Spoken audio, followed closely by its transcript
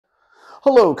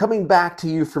Hello, coming back to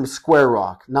you from Square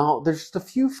Rock. Now, there's just a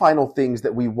few final things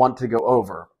that we want to go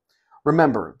over.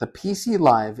 Remember, the PC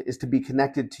Live is to be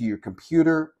connected to your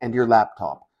computer and your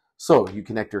laptop. So you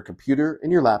connect your computer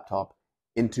and your laptop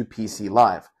into PC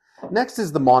Live. Next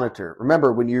is the monitor.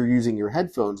 Remember, when you're using your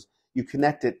headphones, you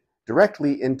connect it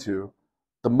directly into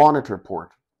the monitor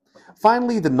port.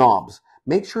 Finally, the knobs.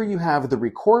 Make sure you have the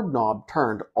record knob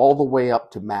turned all the way up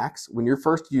to max when you're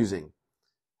first using.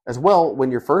 As well,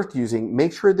 when you're first using,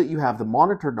 make sure that you have the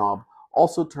monitor knob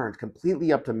also turned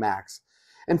completely up to max.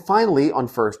 And finally, on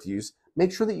first use,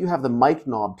 make sure that you have the mic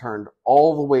knob turned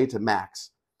all the way to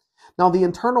max. Now, the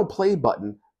internal play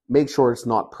button, make sure it's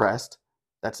not pressed.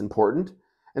 That's important.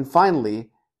 And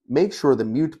finally, make sure the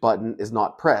mute button is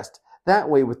not pressed. That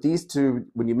way, with these two,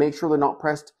 when you make sure they're not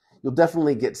pressed, you'll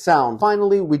definitely get sound.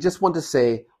 Finally, we just want to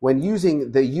say, when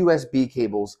using the USB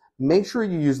cables, make sure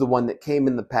you use the one that came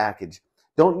in the package.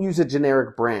 Don't use a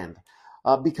generic brand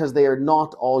because they are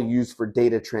not all used for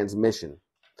data transmission.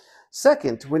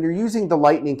 Second, when you're using the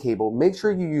Lightning cable, make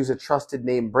sure you use a trusted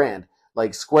name brand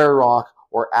like Square Rock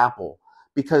or Apple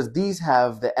because these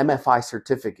have the MFI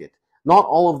certificate. Not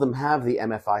all of them have the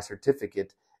MFI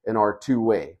certificate and are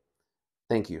two-way.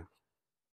 Thank you.